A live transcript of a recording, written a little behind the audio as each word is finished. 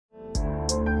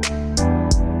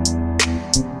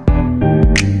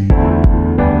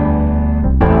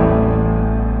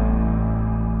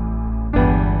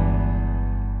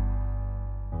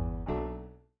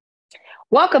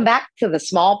Welcome back to the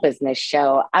Small Business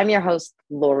Show. I'm your host,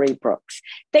 Lori Brooks.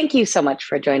 Thank you so much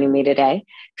for joining me today.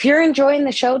 If you're enjoying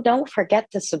the show, don't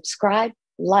forget to subscribe,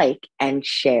 like, and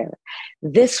share.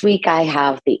 This week, I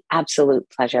have the absolute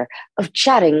pleasure of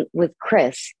chatting with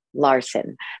Chris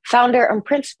Larsen, founder and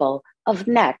principal of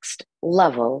Next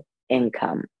Level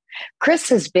Income. Chris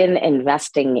has been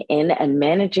investing in and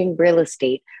managing real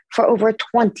estate for over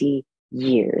 20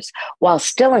 years. While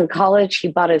still in college, he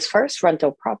bought his first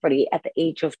rental property at the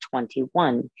age of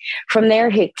 21. From there,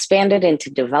 he expanded into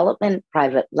development,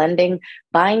 private lending,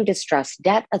 buying distressed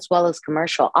debt, as well as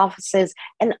commercial offices,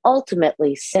 and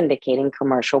ultimately syndicating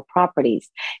commercial properties.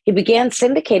 He began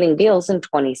syndicating deals in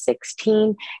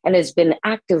 2016 and has been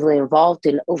actively involved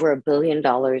in over $1 billion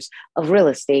of real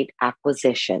estate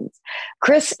acquisitions.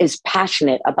 Chris is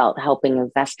passionate about helping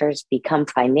investors become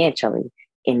financially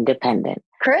independent.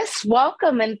 Chris,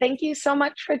 welcome, and thank you so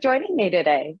much for joining me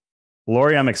today.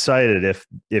 Lori, I'm excited.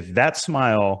 If that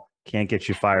smile can't get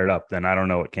you fired up, then I don't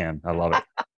know what can. I love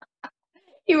it.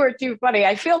 You were too funny.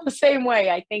 I feel the same way.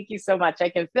 I thank you so much. I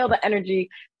can feel the energy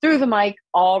through the mic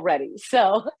already.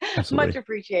 So Absolutely. Much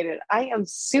appreciated. I am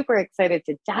super excited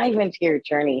to dive into your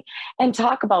journey and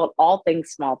talk about all things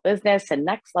small business and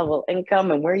next level income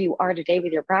and where you are today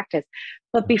with your practice.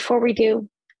 But before we do,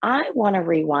 I want to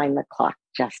rewind the clock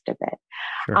just a bit.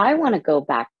 Sure. I want to go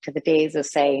back to the days of,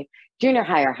 say, junior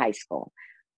high or high school.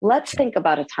 Let's think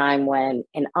about a time when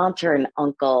an aunt or an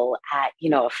uncle at,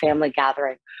 a family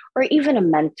gathering, or even a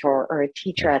mentor or a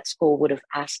teacher at school would have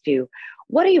asked you,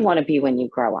 what do you want to be when you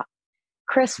grow up?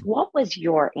 Chris, what was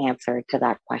your answer to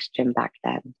that question back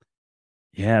then?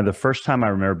 Yeah, the first time I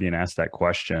remember being asked that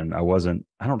question,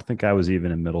 I don't think I was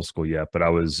even in middle school yet, but I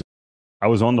was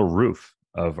on the roof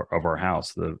of our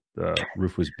house. The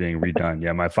roof was being redone.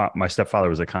 Yeah, my stepfather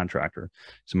was a contractor.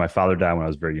 So my father died when I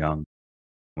was very young,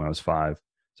 when I was 5.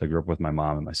 So I grew up with my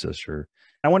mom and my sister.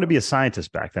 I wanted to be a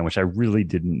scientist back then, which I really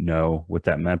didn't know what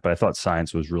that meant, but I thought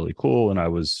science was really cool. And I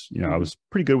was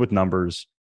pretty good with numbers.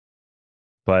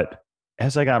 But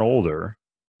as I got older,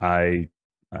 I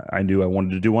knew I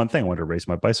wanted to do one thing. I wanted to race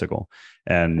my bicycle.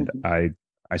 And I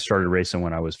started racing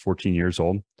when I was 14 years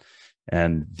old.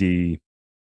 And the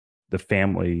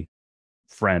family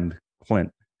friend,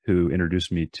 Clint, who introduced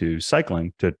me to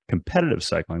cycling, to competitive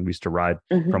cycling. We used to ride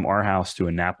from our house to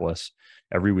Annapolis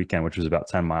every weekend, which was about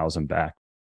 10 miles and back.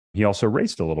 He also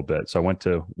raced a little bit. So I went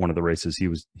to one of the races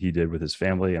he did with his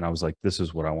family. And I was like, this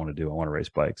is what I want to do. I want to race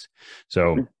bikes.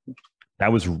 So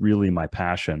that was really my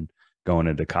passion going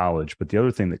into college. But the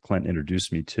other thing that Clint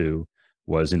introduced me to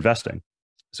was investing.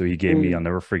 So he gave me, I'll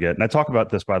never forget. And I talk about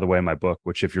this, by the way, in my book,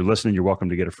 which if you're listening, you're welcome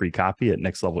to get a free copy at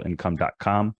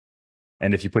nextlevelincome.com.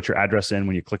 And if you put your address in,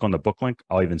 when you click on the book link,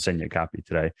 I'll even send you a copy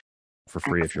today for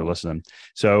free. Excellent. If you're listening.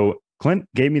 So Clint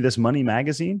gave me this money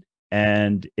magazine,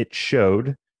 and it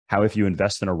showed how if you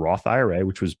invest in a Roth IRA,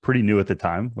 which was pretty new at the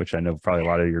time, which I know probably a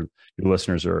lot of your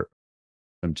listeners are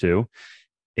them too,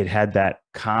 it had that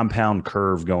compound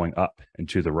curve going up and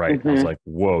to the right. I was like,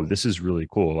 whoa, this is really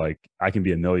cool. Like, I can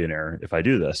be a millionaire if I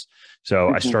do this. So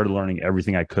I started learning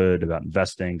everything I could about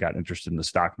investing, got interested in the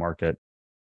stock market.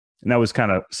 And that was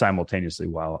kind of simultaneously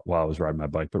while I was riding my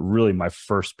bike. But really, my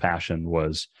first passion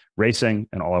was racing,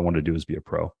 and all I wanted to do was be a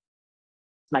pro.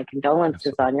 My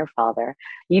condolences on your father.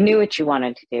 You knew what you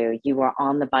wanted to do. You were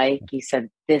on the bike. You said,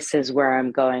 this is where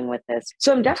I'm going with this.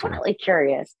 So I'm definitely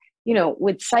curious,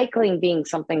 with cycling being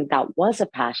something that was a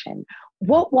passion,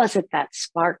 what was it that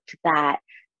sparked that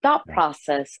thought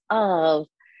process of,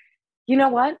 you know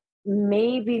what?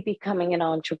 Maybe becoming an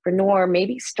entrepreneur,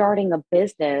 maybe starting a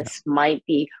business might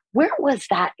be. Where was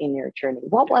that in your journey?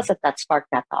 What was it that sparked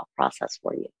that thought process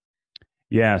for you?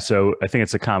 Yeah, so I think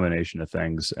it's a combination of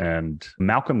things. And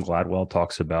Malcolm Gladwell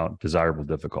talks about desirable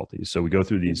difficulties. So we go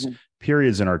through these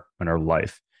periods in our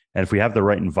life, and if we have the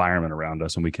right environment around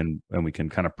us, and we can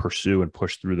kind of pursue and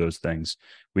push through those things,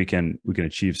 we can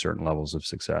achieve certain levels of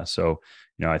success. So,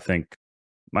 I think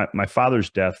my father's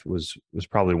death was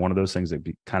probably one of those things that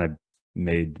kind of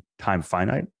made time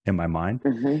finite in my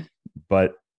mind.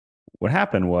 But what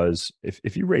happened was,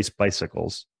 if you race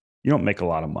bicycles, you don't make a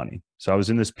lot of money. So I was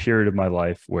in this period of my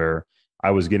life where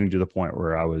I was getting to the point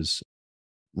where I was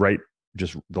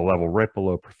just the level right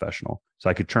below professional. So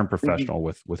I could turn professional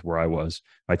with where I was.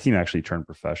 My team actually turned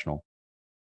professional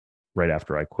right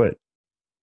after I quit.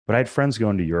 But I had friends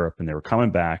going to Europe, and they were coming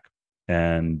back,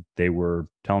 and they were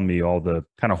telling me all the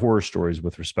kind of horror stories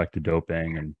with respect to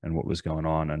doping and what was going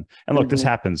on. And look, this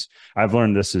happens. I've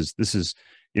learned this is,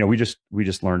 we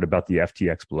just learned about the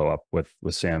FTX blow up with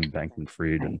Sam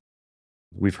Bankman-Fried, and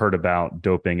we've heard about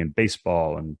doping in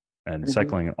baseball and and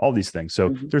cycling and all these things. So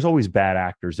there's always bad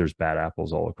actors, there's bad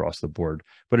apples all across the board,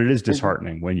 but it is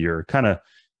disheartening when you're kind of,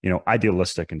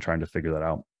 idealistic and trying to figure that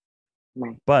out.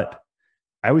 Right. But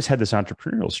I always had this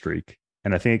entrepreneurial streak,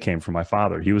 and I think it came from my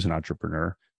father. He was an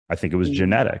entrepreneur. I think it was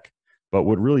genetic, but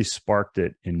what really sparked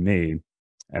it in me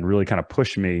and really kind of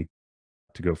pushed me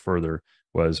to go further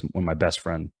was when my best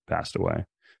friend passed away.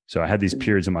 So I had these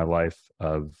periods in my life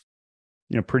of,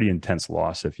 pretty intense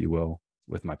loss, if you will,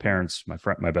 with my parents,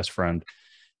 my best friend,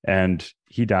 and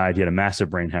he died. He had a massive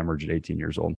brain hemorrhage at 18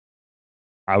 years old.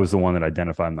 I was the one that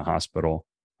identified in the hospital.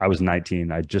 I was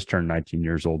 19. I just turned 19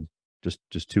 years old,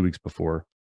 just 2 weeks before,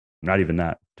 not even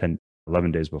that,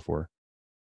 11 days before.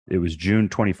 It was June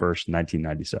 21st,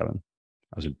 1997.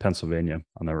 I was in Pennsylvania.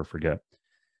 I'll never forget.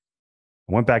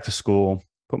 I went back to school,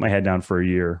 put my head down for a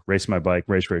year, raced my bike,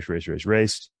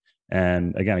 raced.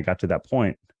 And again, I got to that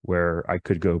point where I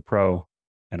could go pro,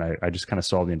 and I just kind of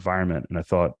saw the environment, and I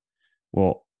thought,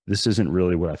 well, this isn't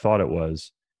really what I thought it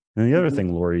was. And the other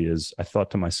thing, Lori, is I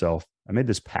thought to myself, I made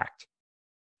this pact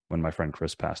when my friend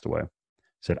Chris passed away. I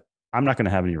said, I'm not going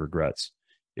to have any regrets.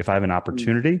 If I have an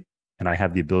opportunity and I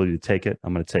have the ability to take it,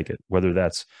 I'm going to take it, whether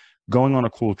that's going on a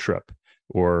cool trip,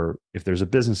 or if there's a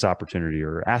business opportunity,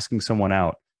 or asking someone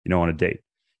out, on a date.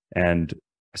 And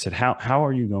I said, how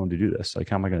are you going to do this? Like,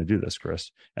 how am I going to do this,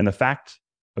 Chris? And the fact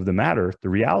of the matter, the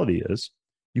reality is,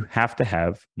 you have to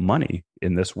have money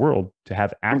in this world to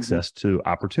have access to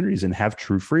opportunities and have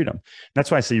true freedom. That's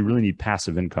why I say you really need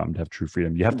passive income to have true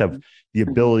freedom. You have to have the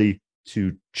ability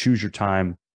to choose your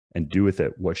time and do with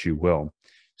it what you will.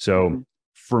 So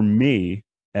for me,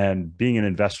 and being an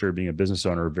investor, being a business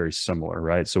owner are very similar,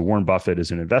 right? So Warren Buffett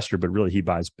is an investor, but really he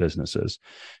buys businesses.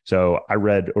 So I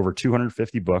read over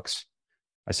 250 books.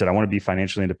 I said, I want to be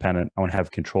financially independent. I want to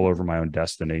have control over my own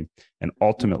destiny. And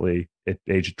ultimately, at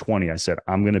age 20, I said,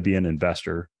 I'm going to be an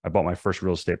investor. I bought my first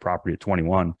real estate property at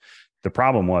 21. The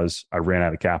problem was I ran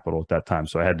out of capital at that time.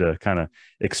 So I had to kind of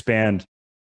expand,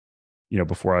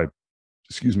 before I,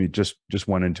 just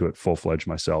went into it full-fledged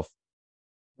myself.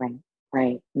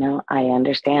 Right. No, I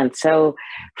understand. So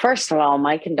first of all,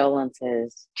 my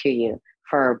condolences to you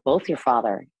for both your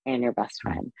father and your best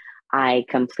friend. I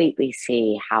completely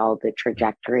see how the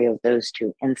trajectory of those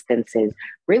two instances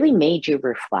really made you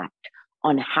reflect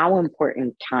on how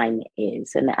important time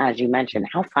is. And as you mentioned,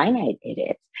 how finite it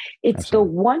is. It's the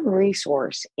one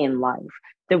resource in life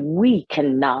that we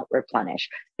cannot replenish.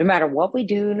 No matter what we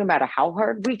do, no matter how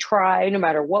hard we try, no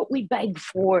matter what we beg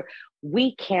for,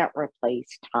 we can't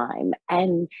replace time.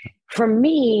 And for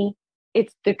me,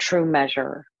 it's the true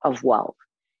measure of wealth,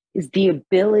 is the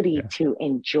ability to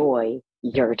enjoy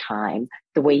your time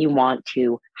the way you want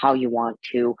to, how you want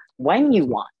to, when you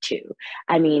want to.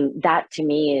 I mean, that to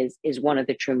me is one of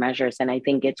the true measures. And I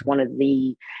think it's one of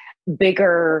the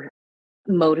bigger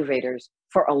motivators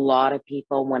for a lot of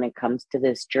people when it comes to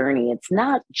this journey. It's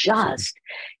not just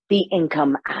the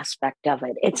income aspect of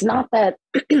it. It's not that,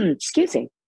 excuse me,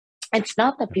 it's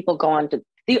not that people go on to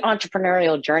the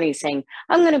entrepreneurial journey saying,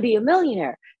 I'm going to be a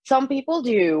millionaire. Some people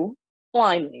do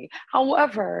blindly.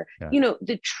 However,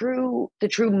 the true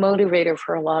motivator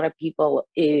for a lot of people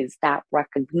is that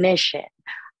recognition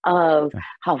of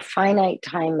how finite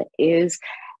time is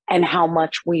and how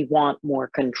much we want more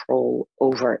control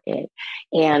over it.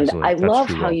 And I love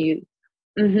how you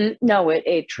no,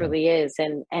 it truly is.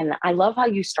 And I love how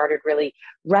you started really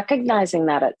recognizing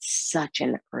that at such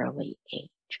an early age.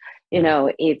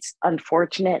 It's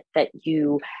unfortunate that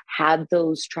you had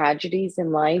those tragedies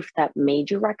in life that made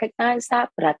you recognize that.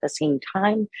 But at the same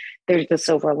time, there's the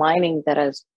silver lining that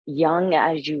as young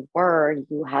as you were,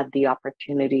 you had the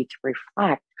opportunity to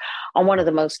reflect on one of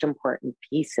the most important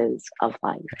pieces of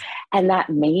life. And that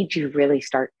made you really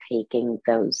start taking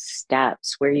those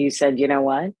steps where you said, you know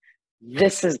what?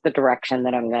 This is the direction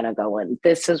that I'm going to go in.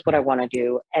 This is what I want to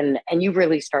do. And you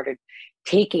really started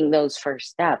taking those first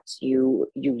steps. You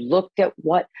looked at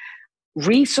what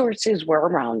resources were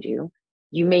around you.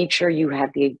 You made sure you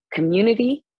had the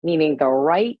community, meaning the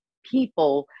right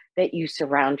people that you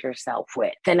surround yourself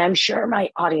with. And I'm sure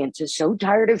my audience is so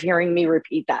tired of hearing me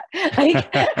repeat that,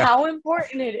 like how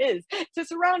important it is to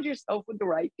surround yourself with the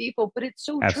right people. But it's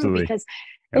so true because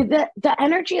the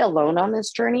energy alone on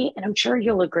this journey, and I'm sure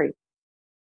you'll agree,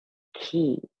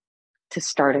 key to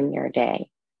starting your day,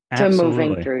 to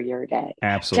moving through your day,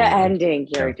 to ending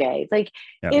your day. Like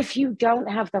if you don't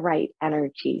have the right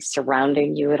energy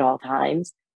surrounding you at all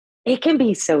times, it can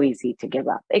be so easy to give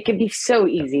up. It can be so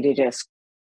easy to just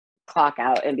clock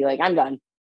out and be like, I'm done.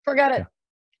 Forget it.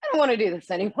 I don't want to do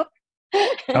this anymore.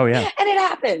 Oh yeah, And it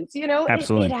happens, it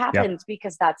absolutely. Yeah. happens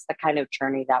because that's the kind of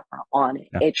journey that we're on.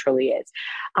 Yeah. It truly is.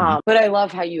 Hmm. But I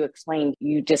love how you explained,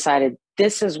 you decided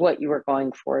this is what you were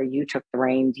going for. You took the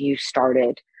reins, you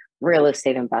started real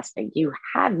estate investing. You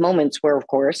had moments where, of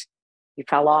course, you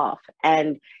fell off.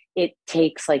 And it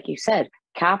takes, like you said,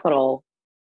 capital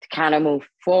to kind of move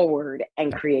forward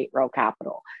and Yeah. create real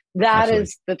capital. That Absolutely.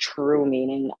 is the true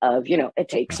meaning of, it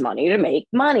takes Yeah. money to make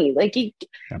money. Like Yeah.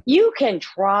 you can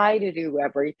try to do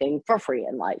everything for free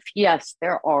in life. Yes,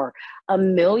 there are a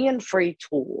million free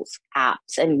tools,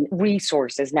 apps, and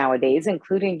resources nowadays,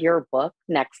 including your book,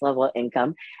 Next Level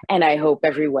Income. And I hope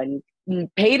everyone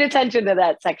paid attention to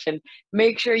that section.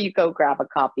 Make sure you go grab a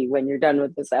copy when you're done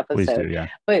with this Please do. episode. Yeah.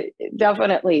 But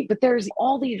definitely, but there's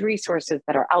all these resources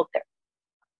that are out there.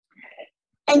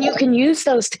 And you can use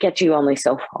those to get you only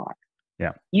so far.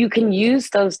 Yeah. You can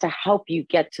use those to help you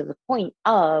get to the point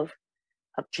of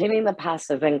obtaining the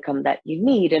passive income that you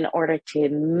need in order to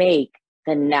make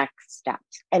the next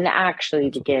steps and actually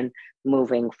Absolutely. begin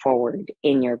moving forward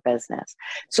in your business.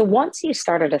 So once you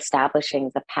started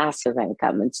establishing the passive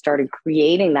income and started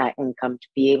creating that income to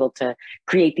be able to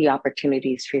create the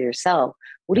opportunities for yourself,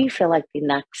 what do Yeah. you feel like the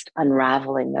next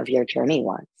unraveling of your journey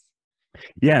was?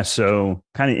 Yeah. So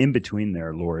kind of in between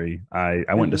there, Lori, I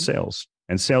went to Mm-hmm. sales,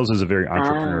 and sales is a very Ah,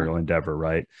 entrepreneurial endeavor,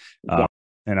 right? yeah.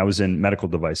 And I was in medical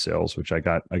device sales, which I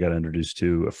got introduced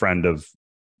to a friend of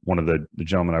one of the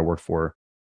gentlemen I worked for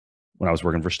when I was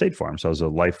working for State Farm. So I was a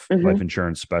life Mm-hmm.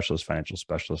 insurance specialist, financial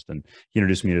specialist, and he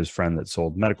introduced me to his friend that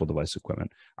sold medical device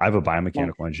equipment. I have a Nice.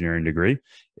 biomechanical engineering degree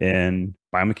in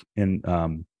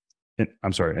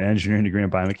I'm sorry, an engineering degree in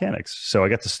biomechanics. So I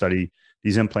got to study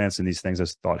these implants and these things. I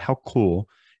thought, how cool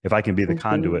if I can be the Mm-hmm.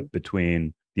 conduit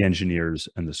between the engineers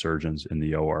and the surgeons in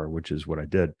the OR, which is what I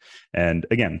did. And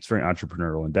again, it's a very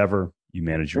entrepreneurial endeavor. You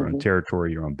manage your own Mm-hmm.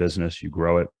 territory, your own business, you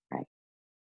grow it. Right.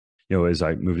 As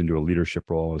I moved into a leadership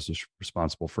role, I was just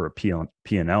responsible for a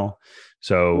P&L.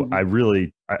 So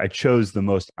Mm-hmm. I chose the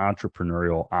most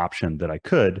entrepreneurial option that I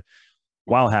could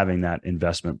while having that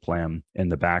investment plan in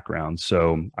the background.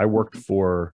 So I worked Mm-hmm.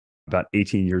 for about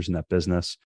 18 years in that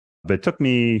business, but it took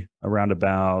me around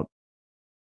about,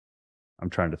 I'm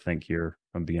trying to think here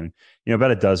from the beginning,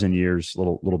 about a dozen years,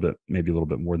 little bit, maybe a little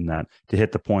bit more than that, to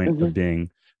hit the point Mm-hmm. of being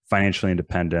financially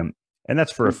independent. And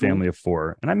that's for a Mm-hmm. family of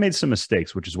four. And I made some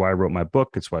mistakes, which is why I wrote my book.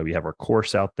 It's why we have our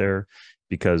course out there,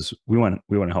 because we want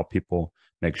to help people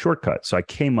make shortcuts. So I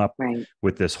came up Right.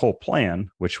 with this whole plan,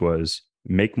 which was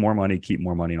make more money, keep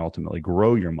more money, and ultimately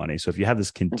grow your money. So if you have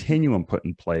this Mm-hmm. continuum put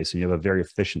in place and you have a very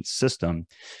efficient system,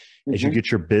 as you Mm-hmm.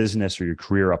 get your business or your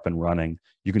career up and running,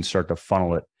 you can start to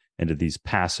funnel it into these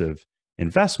passive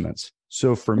investments.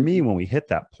 So for me, Mm-hmm. when we hit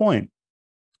that point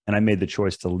and I made the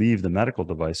choice to leave the medical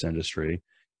device industry,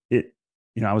 it,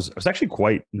 I was actually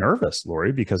quite nervous,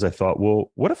 Lori, because I thought,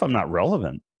 well, what if I'm not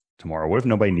relevant tomorrow? What if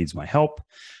nobody needs my help?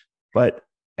 But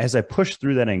as I pushed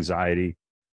through that anxiety,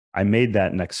 I made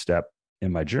that next step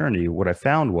in my journey. What I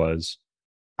found was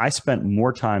I spent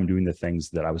more time doing the things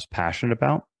that I was passionate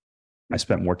about. I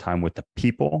spent more time with the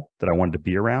people that I wanted to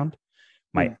be around.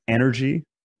 My energy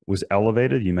was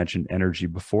elevated. You mentioned energy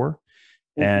before.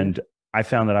 Mm-hmm. And I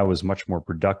found that I was much more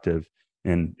productive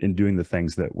in doing the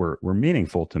things that were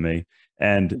meaningful to me.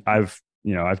 And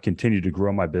Mm-hmm. I've continued to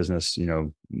grow my business,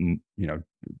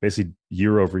 basically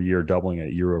year over year, doubling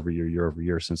it year over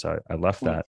year since I left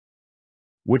Nice. that,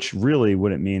 which really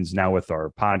what it means now with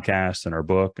our podcast and our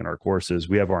book and our courses,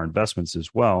 we have our investments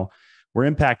as well. We're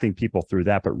impacting people through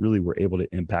that, but really we're able to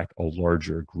impact a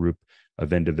larger group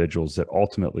of individuals that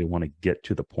ultimately want to get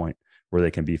to the point where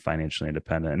they can be financially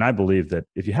independent. And I believe that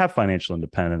if you have financial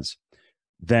independence,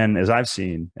 then as I've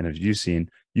seen and as you've seen,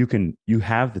 you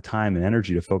have the time and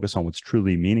energy to focus on what's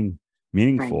truly Right.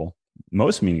 meaningful,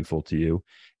 most meaningful to you.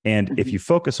 And if Mm-hmm. you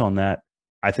focus on that,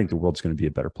 I think the world's going to be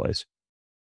a better place.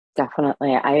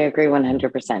 Definitely. I agree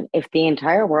 100%. If the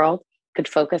entire world could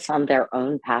focus on their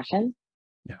own passion,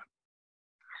 Yeah.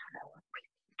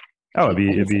 it'd Oh, be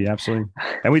it'd amazing. be absolutely,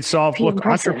 and we'd solve. Be Look,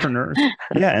 impressive. entrepreneurs,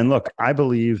 yeah, and look, I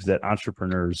believe that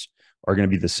entrepreneurs are going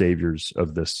to be the saviors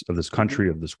of this Mm-hmm. country,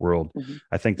 of this world. Mm-hmm.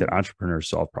 I think that Mm-hmm. entrepreneurs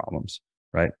solve problems,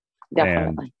 right?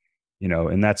 And Definitely.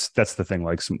 and that's the thing.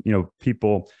 Like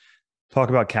people talk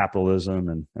about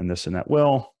capitalism and this and that.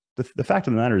 Well, the fact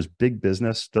of the matter is, big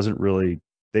business doesn't really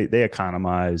they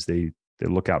economize, they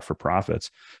look out for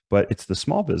profits, but it's the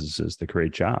small businesses that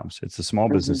create jobs. It's the small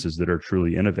Mm-hmm. businesses that are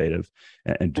truly innovative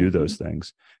and do Mm-hmm. those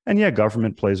things. And yeah,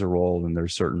 government plays a role, and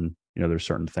there's certain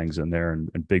things in there,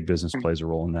 and big business Right. plays a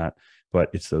role in that. But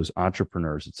it's those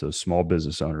entrepreneurs, it's those small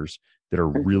business owners that are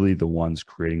Mm-hmm. really the ones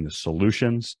creating the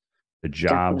solutions, the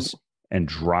jobs, Definitely. and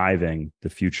driving the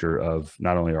future of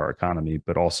not only our economy,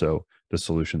 but also the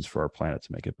solutions for our planet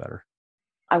to make it better.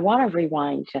 I want to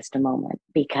rewind just a moment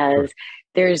because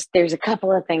Sure. there's a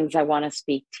couple of things I want to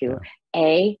speak to.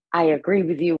 A, I agree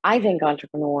with you. I think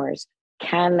entrepreneurs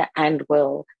can and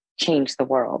will change the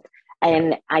world.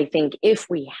 And I think if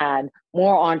we had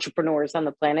more entrepreneurs on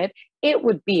the planet, it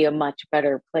would be a much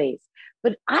better place.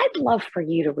 But I'd love for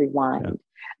you to rewind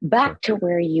back to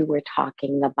where you were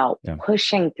talking about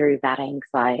pushing through that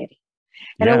anxiety.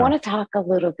 And I want to talk a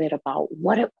little bit about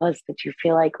what it was that you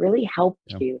feel like really helped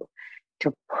you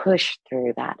to push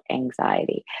through that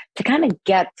anxiety, to kind of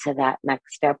get to that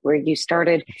next step where you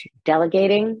started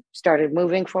delegating, started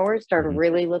moving forward, started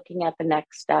really looking at the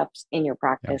next steps in your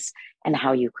practice and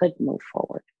how you could move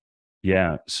forward.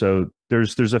 Yeah. So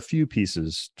there's a few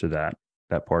pieces to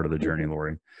that part of the journey,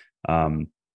 Lori.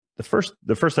 The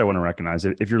first I want to recognize,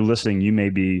 if you're listening, you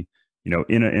may be,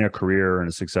 in a career or in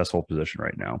a successful position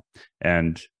right now.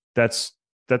 And that's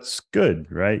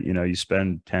good, right? You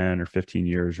spend 10 or 15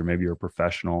 years, or maybe you're a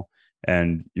professional,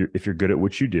 and if you're good at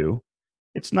what you do,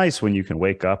 it's nice when you can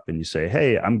wake up and you say,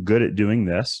 hey, I'm good at doing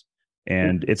this.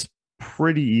 And it's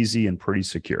pretty easy and pretty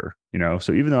secure,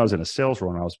 So even though I was in a sales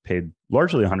role and I was paid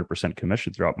largely 100%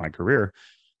 commission throughout my career,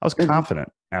 I was confident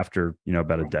after,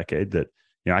 about a decade that,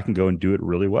 I can go and do it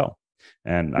really well.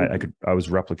 And I was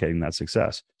replicating that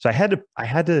success. So I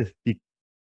had to be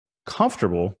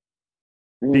comfortable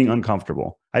being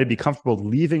uncomfortable. I had to be comfortable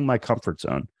leaving my comfort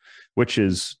zone, which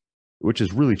is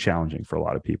really challenging for a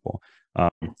lot of people.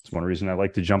 It's one reason I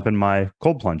like to jump in my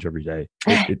cold plunge every day.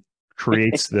 It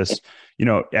creates this,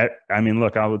 I mean,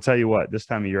 look, I will tell you what, this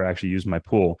time of year, I actually use my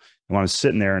pool. And when I was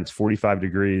sitting there and it's 45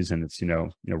 degrees and it's,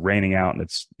 raining out and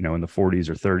it's, in the 40s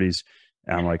or 30s.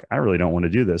 And I'm like, I really don't want to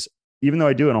do this. Even though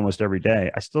I do it almost every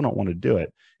day, I still don't want to do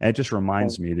it. And it just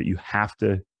reminds me that you have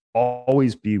to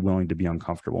always be willing to be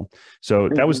uncomfortable. So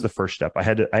that was the first step. I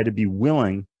had to be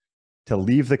willing to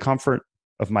leave the comfort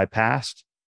of my past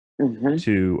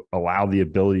to allow the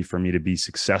ability for me to be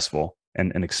successful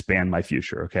and expand my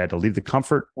future. Okay. I had to leave the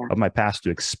comfort of my past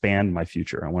to expand my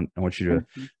future. I want you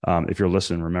to, if you're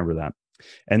listening, remember that.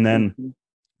 And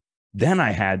then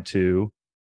I had to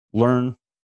learn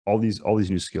all these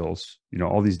new skills,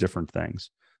 all these different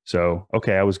things. So,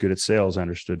 okay, I was good at sales. I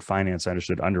understood finance. I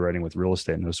understood underwriting with real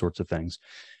estate and those sorts of things.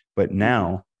 But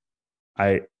now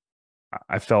I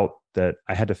felt that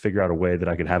I had to figure out a way that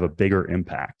I could have a bigger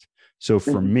impact. So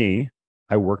for me,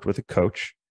 I worked with a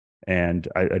coach, and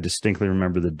I distinctly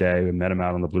remember the day we met him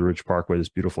out on the Blue Ridge Parkway, this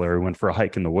beautiful area. We went for a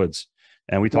hike in the woods,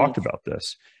 and we talked about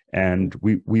this. And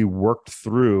we worked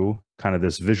through kind of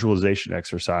this visualization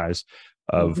exercise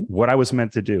of what I was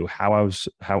meant to do,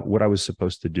 what I was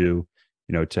supposed to do,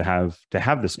 to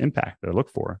have this impact that I look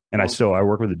for. And I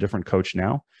work with a different coach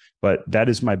now, but that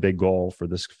is my big goal for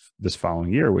this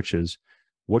following year, which is,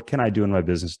 what can I do in my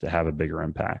business to have a bigger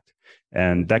impact?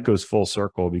 And that goes full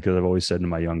circle, because I've always said to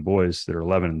my young boys that are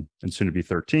 11 and soon to be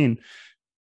 13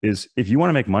 is, if you want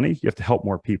to make money, you have to help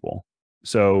more people.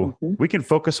 So we can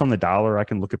focus on the dollar. I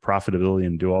can look at profitability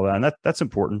and do all that. And that's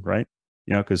important, right?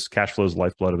 Because cash flow is the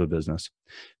lifeblood of a business.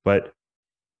 But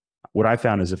what I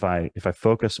found is if I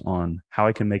focus on how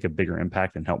I can make a bigger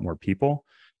impact and help more people,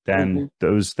 then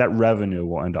that revenue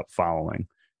will end up following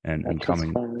and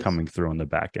coming through on the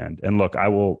back end. And look,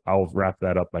 I'll wrap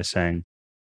that up by saying,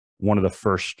 one of the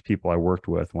first people I worked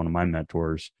with, one of my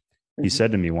mentors, he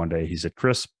said to me one day, he said,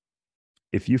 Chris,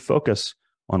 if you focus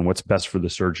on what's best for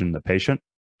the surgeon and the patient,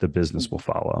 the business will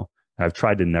follow. I've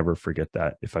tried to never forget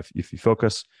that. If you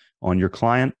focus on your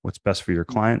client, what's best for your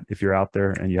client, if you're out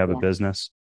there and you have a business,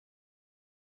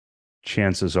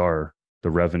 chances are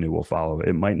the revenue will follow.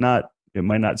 It might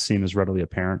not seem as readily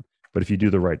apparent, but if you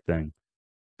do the right thing,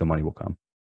 the money will come.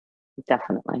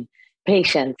 Definitely.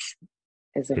 Patience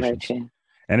is a virtue.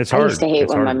 And it's hard. I used to hate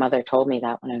when my mother told me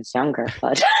that when I was younger,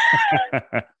 but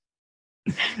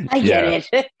I get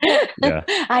it.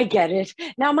 I get it.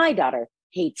 Now my daughter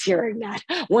hates hearing that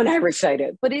when I recite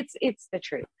it, but it's the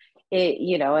truth.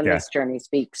 And this journey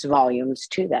speaks volumes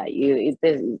to that.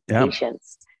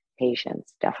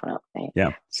 Patience, definitely.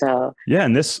 Yeah. So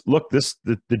and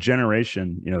the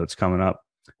generation, that's coming up,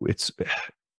 it's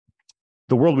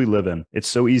the world we live in. It's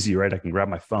so easy, right? I can grab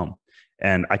my phone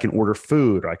and I can order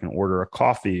food, or I can order a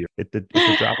coffee at the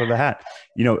drop of a hat.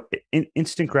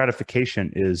 Instant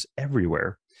gratification is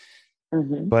everywhere.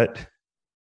 But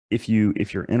if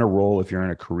you're in a role, if you're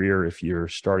in a career, if you're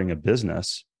starting a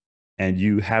business and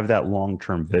you have that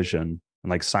long-term vision, and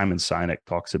like Simon Sinek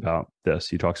talks about this,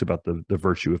 he talks about the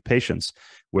virtue of patience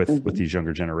with these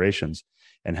younger generations,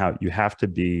 and how you have to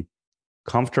be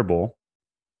comfortable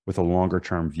with a longer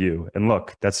term view. And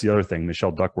look, that's the other thing.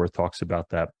 Michelle Duckworth talks about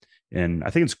that. And I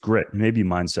think it's Grit, maybe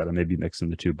Mindset. I may be mixing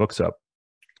the two books up,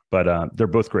 but they're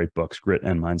both great books, Grit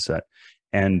and Mindset.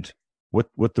 And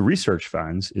what the research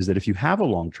finds is that if you have a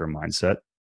long-term mindset,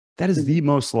 that is the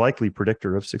most likely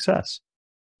predictor of success.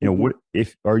 You know, what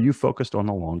if are you focused on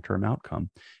the long-term outcome?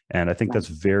 And I think that's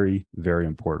very, very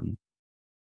important.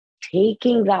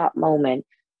 Taking that moment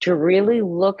to really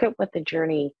look at what the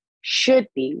journey should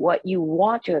be, what you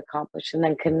want to accomplish, and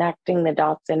then connecting the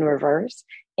dots in reverse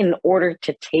in order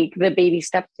to take the baby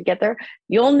steps to get there.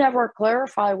 You'll never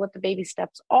clarify what the baby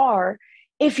steps are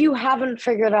if you haven't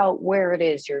figured out where it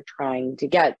is you're trying to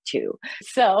get to.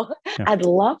 So I'd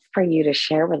love for you to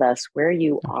share with us where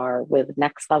you are with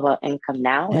Next Level Income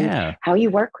now and how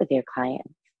you work with your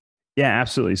clients. Yeah,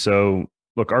 absolutely. So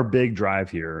look, our big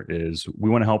drive here is we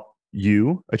want to help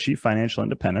you achieve financial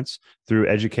independence through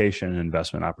education and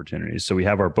investment opportunities. So we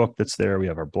have our book that's there. We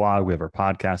have our blog. We have our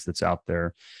podcast that's out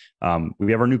there.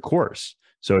 We have our new course.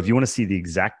 So if you want to see the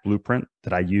exact blueprint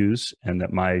that I use and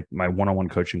that my one-on-one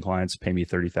coaching clients pay me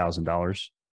 $30,000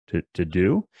 to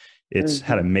do, it's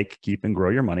how to make, keep, and grow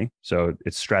your money. So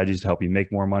it's strategies to help you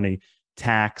make more money,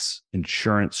 tax,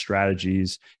 insurance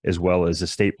strategies, as well as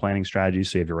estate planning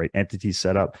strategies. So you have your right entity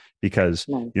set up, because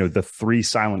you know the three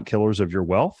silent killers of your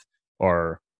wealth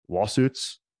are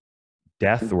lawsuits,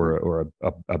 death, or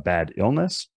a bad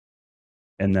illness,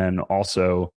 and then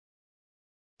also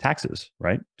taxes,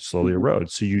 right? Slowly erode.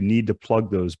 So you need to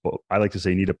plug those. I like to say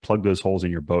you need to plug those holes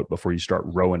in your boat before you start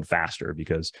rowing faster,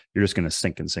 because you're just going to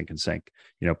sink and sink and sink.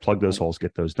 You know, plug those holes,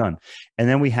 get those done. And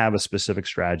then we have a specific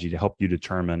strategy to help you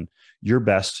determine your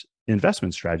best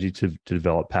investment strategy to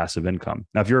develop passive income.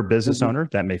 Now, if you're a business owner,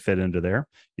 that may fit into there.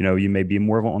 You know, you may be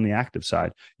more on the active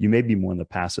side. You may be more on the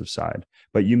passive side.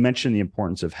 But you mentioned the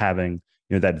importance of having,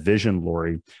 you know, that vision,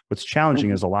 Lori. What's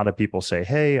challenging is a lot of people say,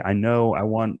 hey, I know I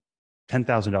want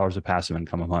 $10,000 of passive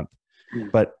income a month,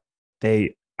 but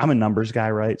I'm a numbers guy,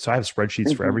 right? So I have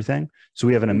spreadsheets for everything. So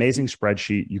we have an amazing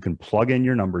spreadsheet. You can plug in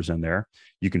your numbers in there.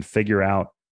 You can figure out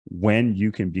when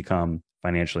you can become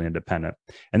financially independent.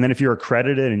 And then if you're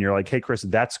accredited and you're like, hey, Chris,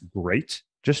 that's great.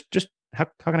 Just how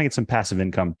can I get some passive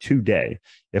income today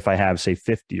if I have, say,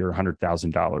 $50,000 or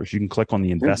 $100,000? You can click on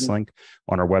the invest link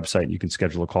on our website and you can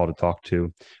schedule a call to talk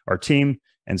to our team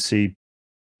and see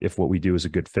if what we do is a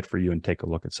good fit for you and take a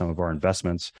look at some of our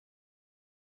investments.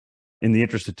 In the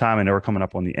interest of time, I know we're coming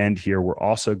up on the end here. We're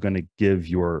also going to give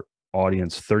your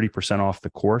audience 30% off the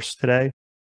course today.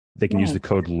 They can use the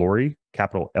code Lori,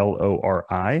 capital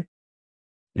LORI, and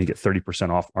you get 30%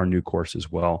 off our new course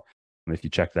as well. If you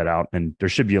check that out, and there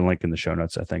should be a link in the show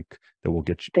notes, I think, that will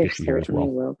get you here as well.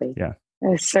 Will be. Yeah.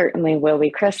 There certainly will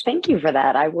be. Chris, thank you for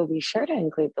that. I will be sure to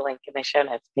include the link in the show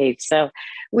notes page. So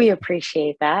we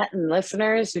appreciate that. And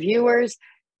listeners, viewers,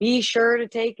 be sure to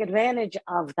take advantage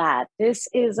of that. This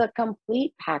is a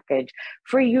complete package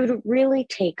for you to really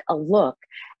take a look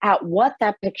at what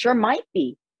that picture might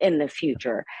be in the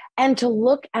future, and to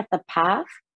look at the path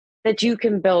that you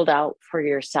can build out for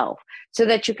yourself so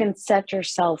that you can set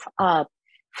yourself up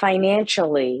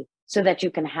financially so that you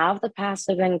can have the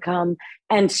passive income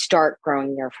and start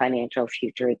growing your financial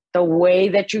future the way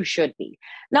that you should be.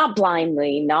 Not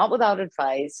blindly, not without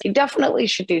advice. You definitely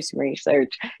should do some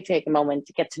research. Take a moment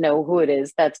to get to know who it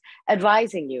is that's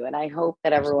advising you. And I hope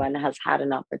that everyone has had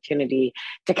an opportunity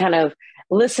to kind of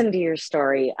listen to your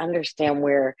story, understand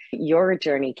where your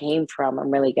journey came from,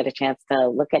 and really get a chance to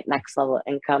look at Next Level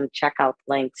Income, check out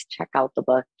the links, check out the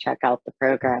book, check out the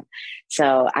program.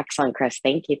 So excellent, Chris.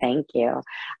 Thank you. Thank you.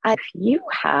 If you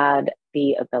had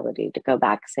the ability to go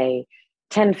back, say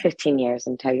 10, 15 years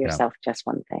and tell yourself just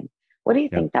one thing, what do you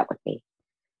think that would be?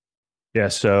 Yeah.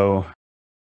 So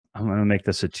I'm going to make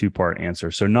this a two-part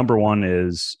answer. So number one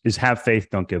is have faith,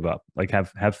 don't give up. Like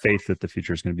have faith that the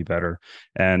future is going to be better.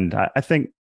 And I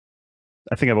think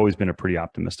I've always been a pretty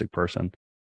optimistic person.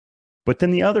 But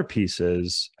then the other piece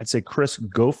is, I'd say, Chris,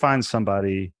 go find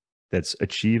somebody that's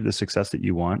achieved the success that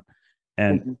you want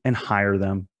and hire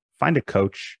them. Find a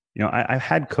coach. You know, I've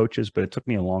had coaches, but it took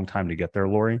me a long time to get there,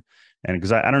 Lori. And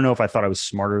because I don't know if I thought I was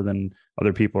smarter than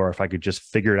other people or if I could just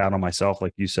figure it out on myself,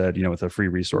 like you said, you know, with the free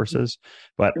resources,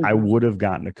 but I would have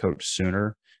gotten a coach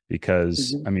sooner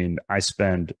because I mean,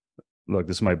 look,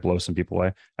 this might blow some people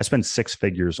away. I spend 6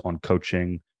 figures on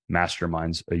coaching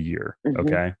masterminds a year.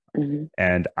 Okay.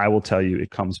 And I will tell you,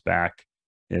 it comes back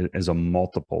as a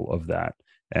multiple of that.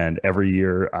 And every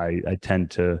year I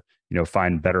tend to, you know,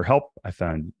 find better help. I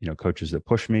found, you know, coaches that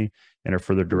push me in a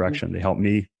further direction. They help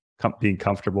me being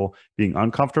comfortable, being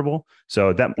uncomfortable.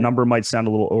 So that number might sound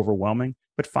a little overwhelming,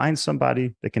 but find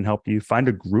somebody that can help you. Find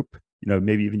a group, you know,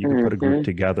 maybe even you can put a group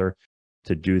together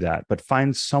to do that, but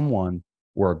find someone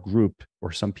or a group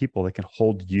or some people that can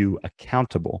hold you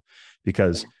accountable.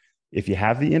 Because if you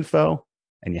have the info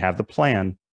and you have the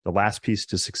plan, the last piece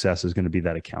to success is going to be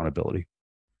that accountability.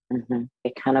 Mm-hmm.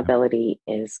 Accountability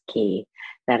is key.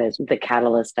 That is the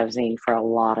catalyst I've seen for a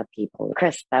lot of people.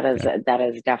 Chris, that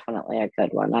is definitely a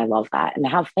good one. I love that. And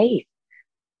have faith.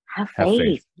 Have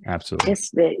faith. Absolutely.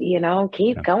 Just,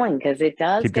 keep going, because it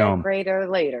does get greater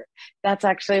later. That's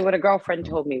actually what a girlfriend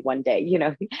told me one day,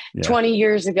 20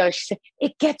 years ago. She said,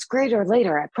 it gets greater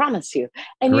later, I promise you.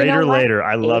 And greater later.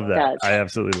 I love that. Does. I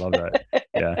absolutely love that.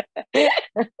 Yeah.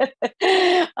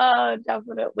 Oh,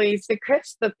 definitely. So,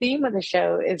 Chris, the theme of the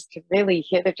show is to really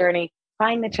hear the journey,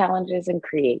 find the challenges, and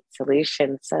create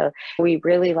solutions. So we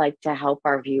really like to help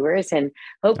our viewers in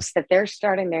hopes that they're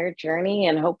starting their journey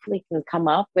and hopefully can come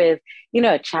up with,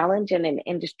 a challenge in an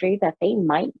industry that they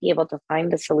might be able to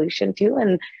find a solution to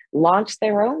and launch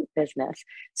their own business.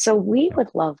 So we would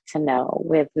love to know,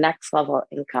 with Next Level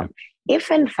Income,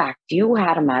 if in fact you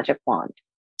had a magic wand,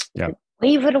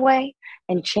 leave it away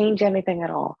and change anything at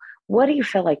all, what do you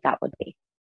feel like that would be?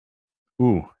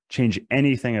 Ooh, change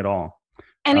anything at all.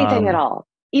 Anything at all,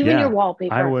 even your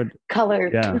wallpaper, I would color.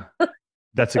 Yeah,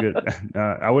 that's a good.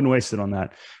 I wouldn't waste it on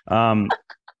that.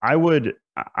 I would.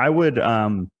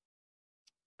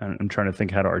 I'm trying to think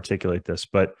how to articulate this,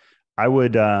 but I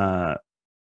would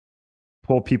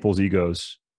pull people's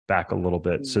egos back a little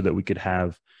bit so that we could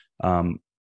have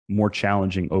more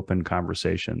challenging, open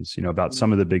conversations, about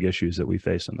some of the big issues that we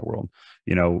face in the world.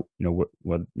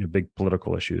 What big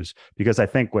political issues. Because I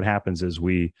think what happens is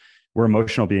we're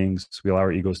emotional beings. We allow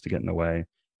our egos to get in the way.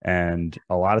 And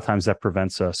a lot of times that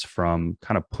prevents us from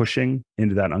kind of pushing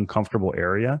into that uncomfortable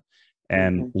area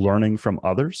and learning from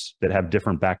others that have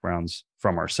different backgrounds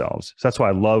from ourselves. So that's why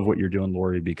I love what you're doing,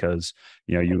 Lori, because,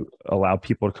 you allow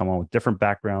people to come on with different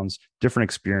backgrounds, different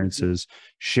experiences,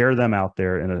 share them out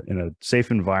there in a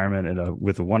safe environment and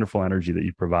with a wonderful energy that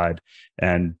you provide.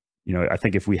 And, I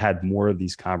think if we had more of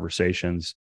these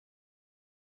conversations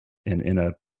in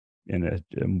a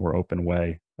more open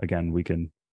way, again, we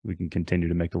can continue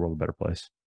to make the world a better place.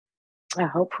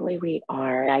 Hopefully we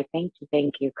are. I thank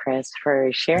you, Chris, for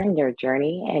sharing your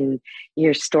journey and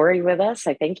your story with us.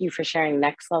 I thank you for sharing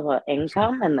Next Level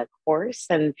Income and the course.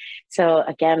 And so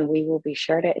again, we will be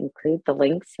sure to include the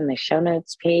links in the show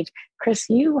notes page. Chris,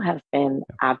 you have been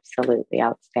absolutely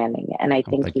outstanding. And I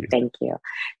thank you.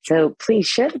 So please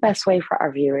share the best way for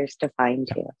our viewers to find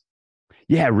you.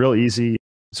 Yeah, real easy.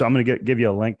 So I'm going to give you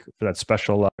a link for that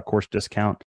special course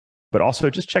discount. But also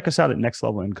just check us out at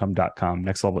nextlevelincome.com,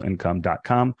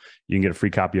 nextlevelincome.com. You can get a free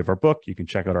copy of our book. You can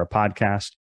check out our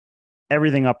podcast.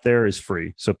 Everything up there is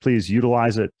free. So please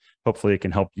utilize it. Hopefully it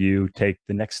can help you take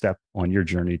the next step on your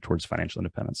journey towards financial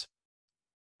independence.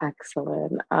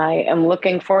 Excellent. I am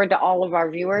looking forward to all of our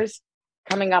viewers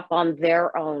coming up on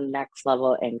their own next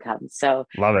level income. So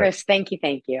love it. Chris, thank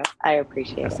you. I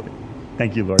appreciate it.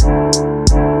 Thank you, Lord.